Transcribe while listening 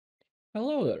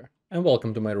Hello there, and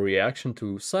welcome to my reaction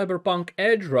to Cyberpunk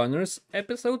Edgerunners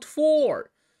Episode 4.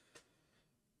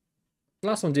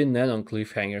 Last one didn't end on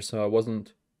cliffhanger, so I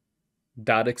wasn't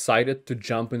that excited to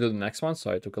jump into the next one, so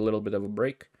I took a little bit of a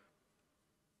break.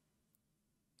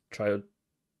 Try to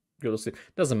go to sleep.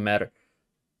 Doesn't matter.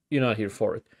 You're not here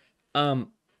for it.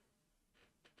 Um,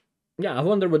 yeah, I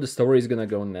wonder where the story is gonna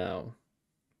go now.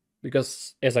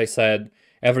 Because, as I said,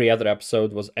 every other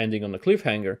episode was ending on a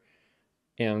cliffhanger,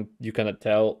 and you can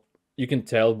tell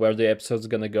where the episode's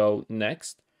gonna go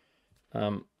next.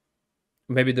 Um,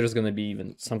 Maybe there's gonna be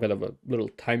even some kind of a little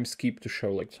time skip to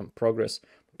show like some progress.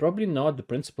 Probably not. The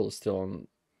principal is still on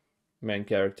main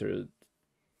character.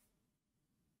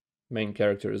 Main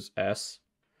character's ass.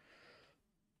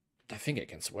 I think I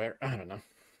can swear. I don't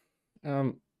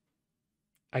know.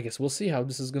 I guess we'll see how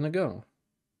this is gonna go.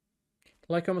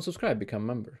 Like, comment, subscribe, become a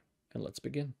member, and let's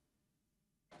begin.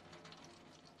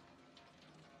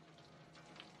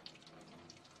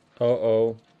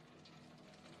 Uh-oh.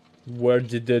 Where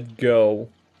did it go?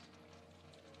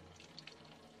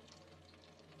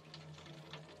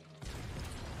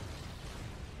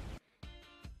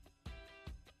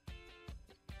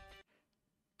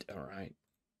 Alright.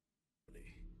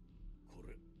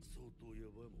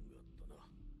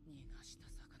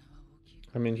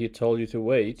 I mean, he told you to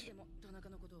wait.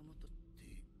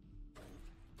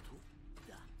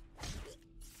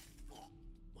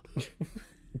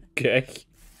 Okay.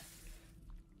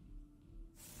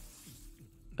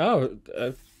 Oh,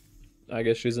 I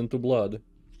guess she's into blood.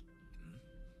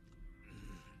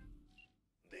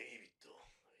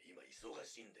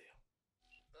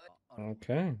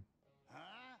 Okay.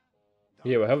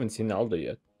 Yeah, we haven't seen Aldo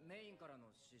yet.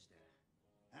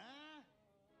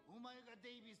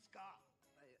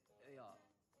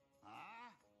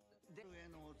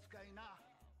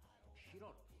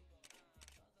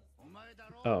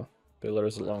 Oh,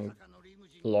 Pillar's long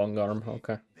arm.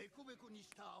 Okay.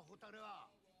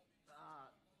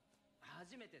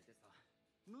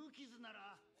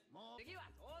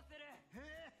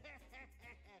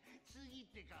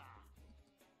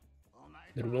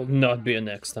 There will not be a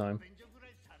next time.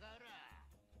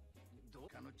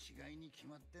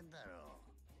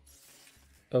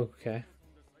 Okay.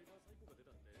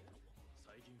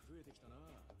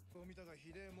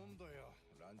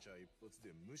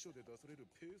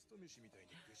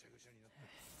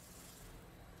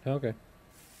 Okay.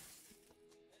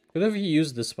 Could have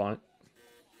used this one.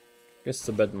 Guess it's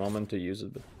a bad moment to use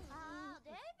it, but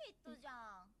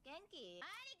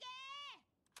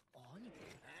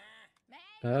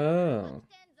oh.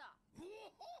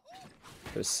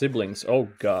 There's siblings. Oh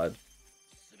god.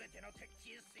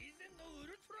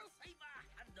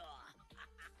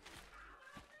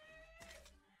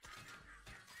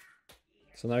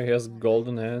 So now he has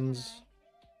golden hands.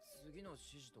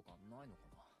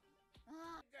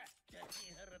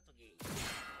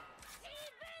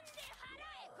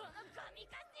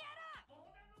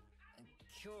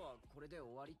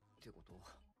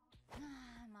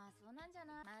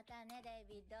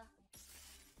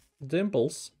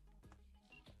 Dimples.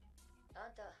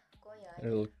 A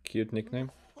little cute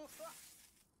nickname.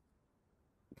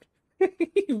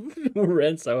 He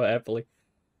ran so happily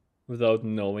without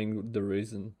knowing the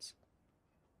reasons.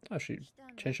 Oh, she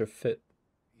changed her fit.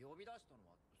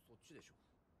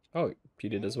 Oh, he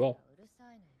did as well.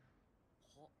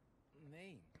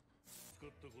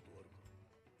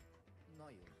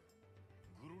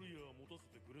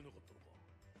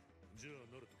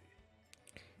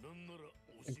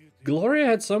 Gloria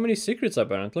had so many secrets,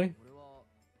 apparently.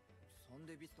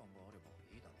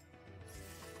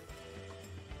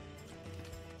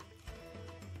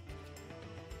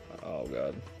 Oh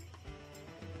god.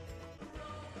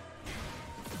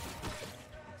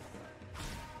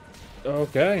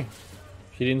 Okay.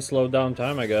 He didn't slow down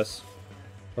time, I guess.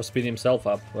 Or speed himself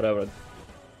up, whatever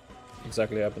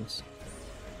exactly happens.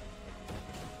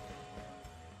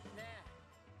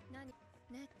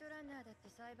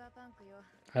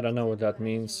 I don't know what that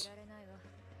means.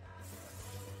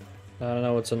 I don't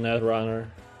know what's a net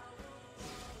runner.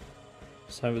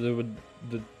 Something to do with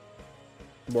the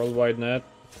worldwide net.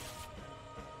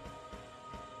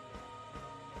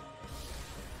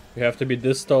 You have to be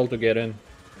this tall to get in.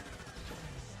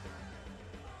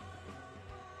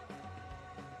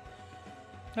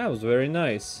 That was very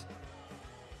nice.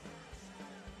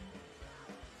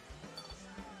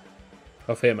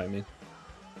 Of him, I mean.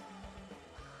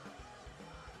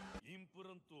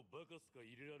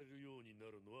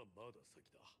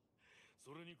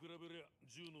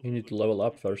 You need to level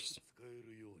up first.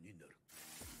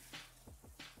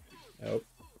 Oh.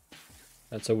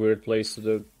 That's a weird place to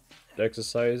do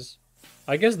exercise.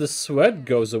 I guess the sweat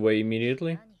goes away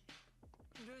immediately.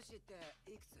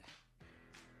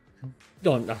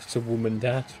 Don't ask a woman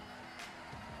that.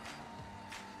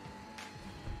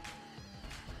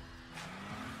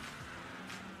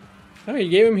 Oh, he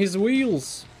gave him his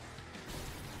wheels.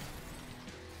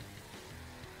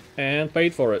 And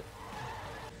paid for it.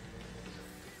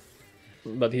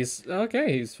 But he's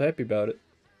okay, he's happy about it.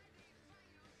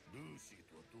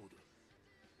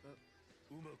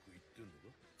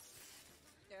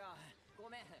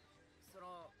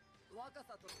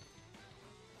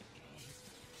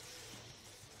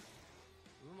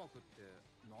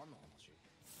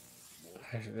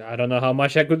 I don't know how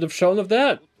much I could have shown of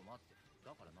that.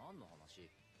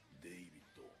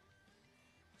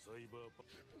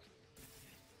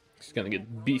 He's gonna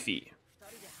get beefy.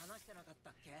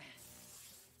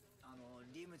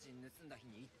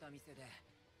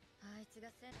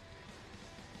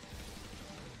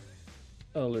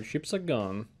 All their ships are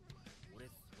gone.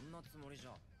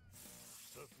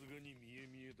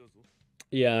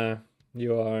 Yeah,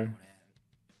 you are.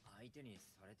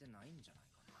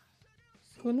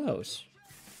 Who knows?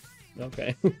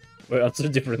 Okay, we answer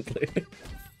differently.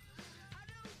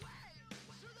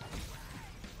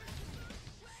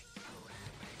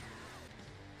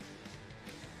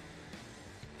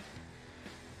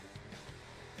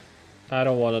 I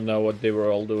don't want to know what they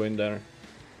were all doing there.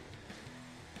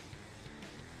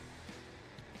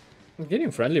 I'm getting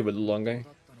friendly with the long guy.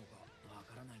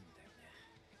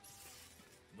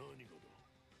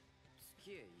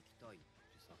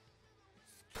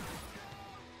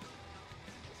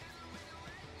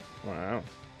 Wow.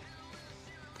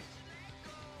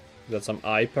 Got some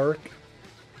eye perk.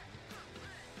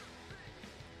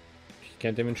 He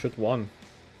can't even shoot one.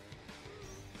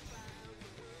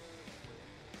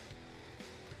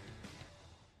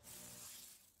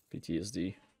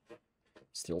 PTSD.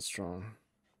 Still strong.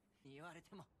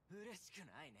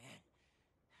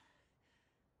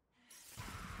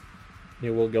 He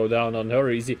will go down on her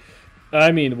easy.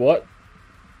 I mean, what?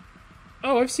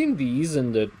 Oh, I've seen these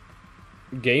in the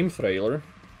game trailer.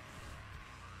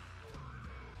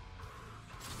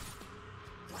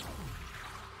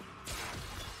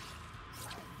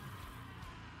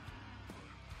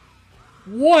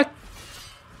 What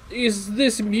is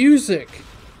this music?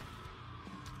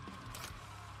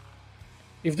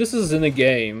 If this is in a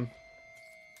game,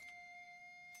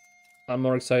 I'm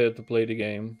more excited to play the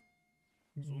game.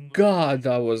 God,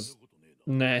 that was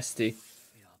nasty.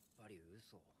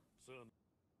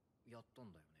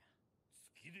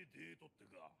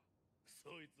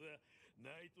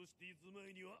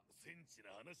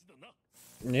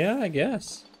 Yeah, I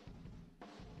guess.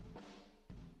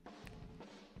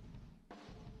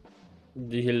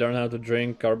 Did he learn how to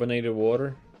drink carbonated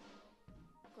water?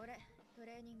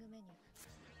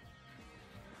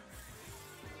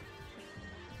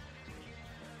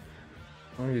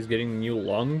 Oh, he's getting new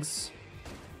lungs.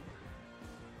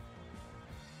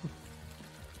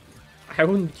 I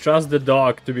wouldn't trust the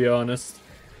dog, to be honest.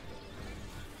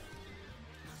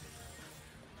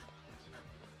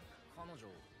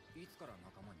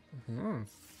 Hmm.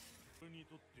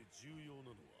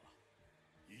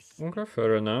 Okay,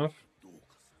 fair enough.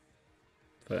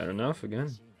 Fair enough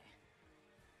again.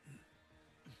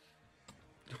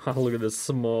 Oh, look at this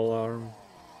small arm.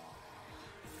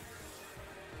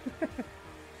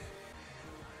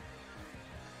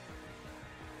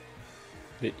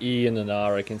 The E and an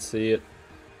R, I can see it.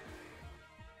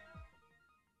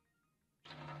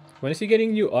 When is he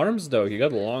getting new arms though? He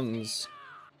got lungs.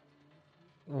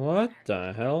 What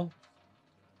the hell?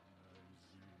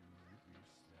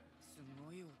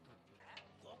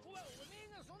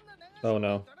 Oh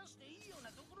no.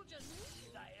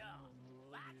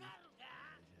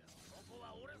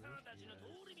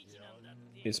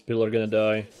 Is Pillar gonna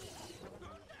die?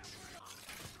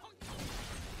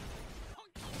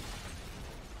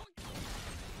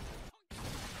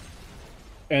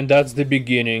 And that's the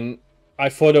beginning. I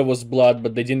thought it was blood,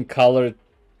 but they didn't color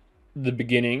the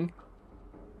beginning.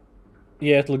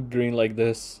 Yeah, it looked green like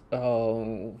this.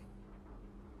 Oh.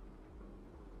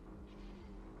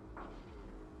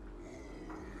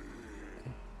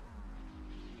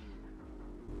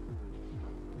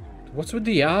 What's with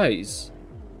the eyes?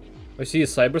 I see a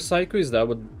cyber psycho. Is that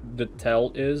what the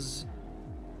tell is?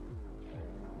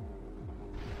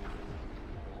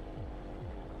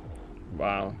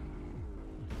 Wow.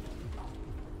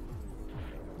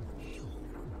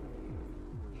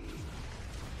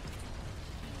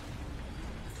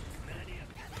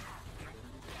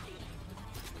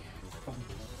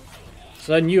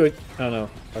 So I knew it. Oh no.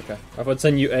 Okay. I thought it's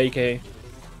a new AK.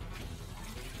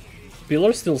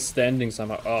 pillar still standing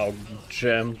somehow. Oh,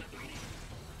 jammed.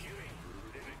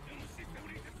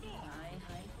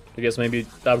 I guess maybe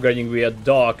upgrading via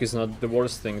dock is not the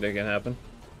worst thing that can happen.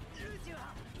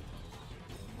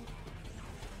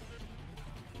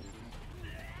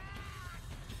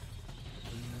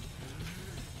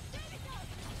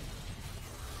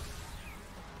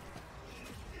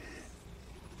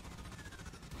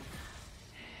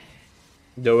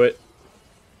 Do it.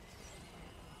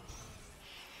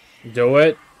 Do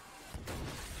it.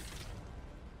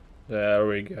 There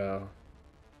we go.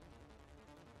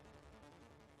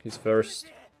 He's first.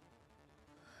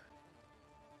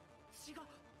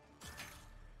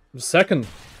 Second.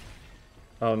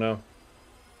 Oh no.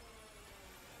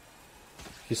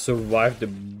 He survived the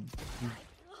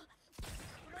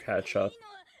headshot.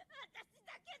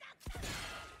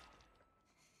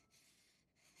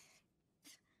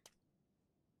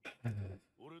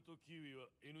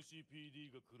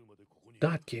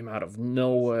 That came out of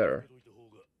nowhere.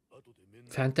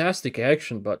 Fantastic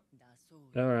action, but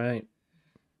alright.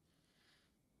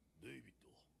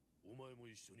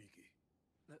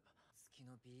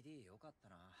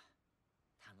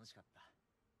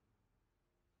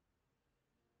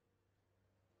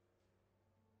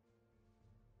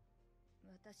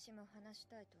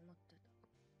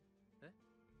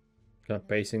 Kind of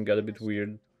pacing got a bit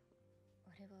weird.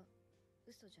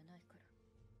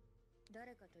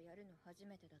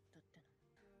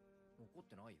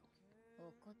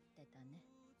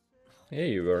 Yeah,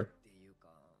 you were.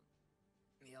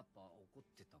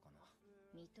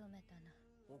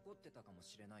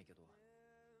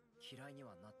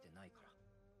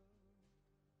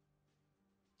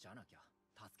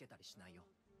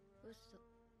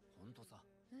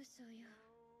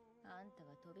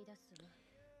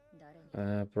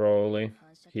 Probably.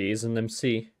 He is an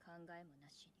MC.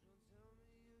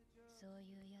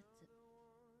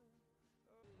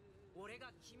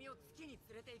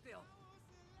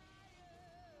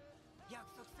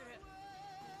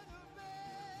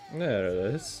 There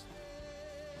it is.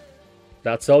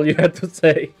 That's all you had to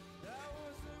say.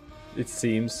 It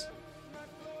seems.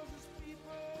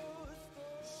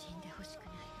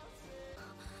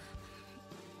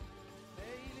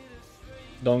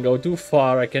 Don't go too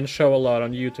far, I can show a lot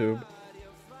on YouTube.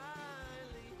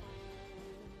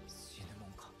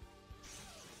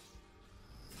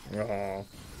 Oh.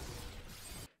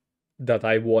 That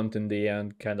I want in the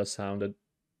end kinda sounded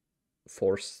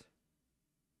forced.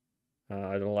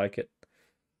 I don't like it.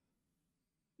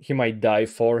 He might die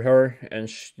for her, and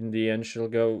in the end she'll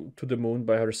go to the moon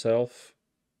by herself.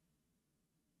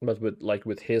 But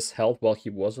with his help while he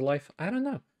was alive? I don't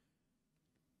know.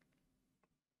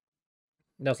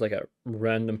 That's like a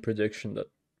random prediction that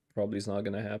probably is not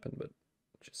gonna happen, but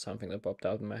just something that popped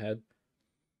out in my head.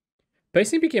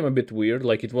 Pacing became a bit weird,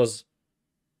 like it was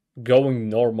going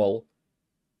normal,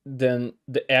 then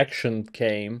the action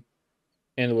came,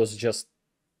 and it was just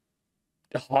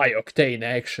high octane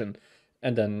action,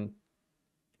 and then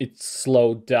it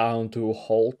slowed down to a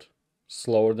halt,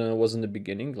 slower than it was in the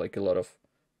beginning, like a lot of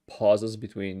pauses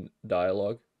between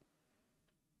dialogue.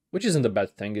 Which isn't a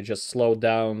bad thing, it just slowed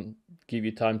down, give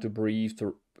you time to breathe,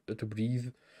 to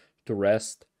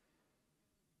rest.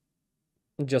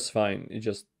 Just fine, it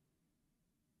just...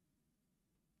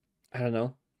 I don't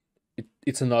know.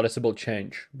 It's a noticeable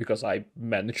change, because I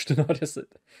managed to notice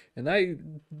it. And I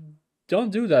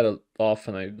don't do that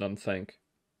often, I don't think.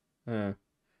 But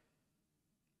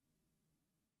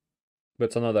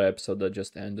it's another episode that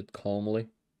just ended calmly.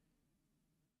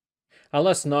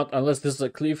 Unless this is a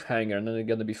cliffhanger and then they're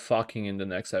gonna be fucking in the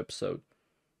next episode.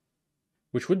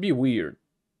 Which would be weird.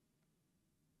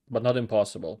 But not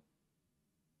impossible.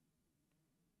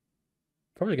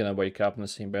 Probably gonna wake up in the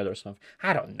same bed or something.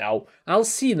 I don't know. I'll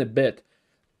see in a bit.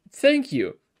 Thank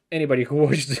you, anybody who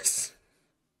watched this.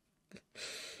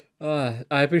 I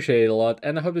appreciate it a lot,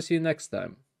 and I hope to see you next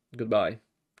time. Goodbye.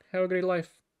 Have a great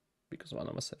life, because one of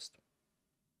them assist.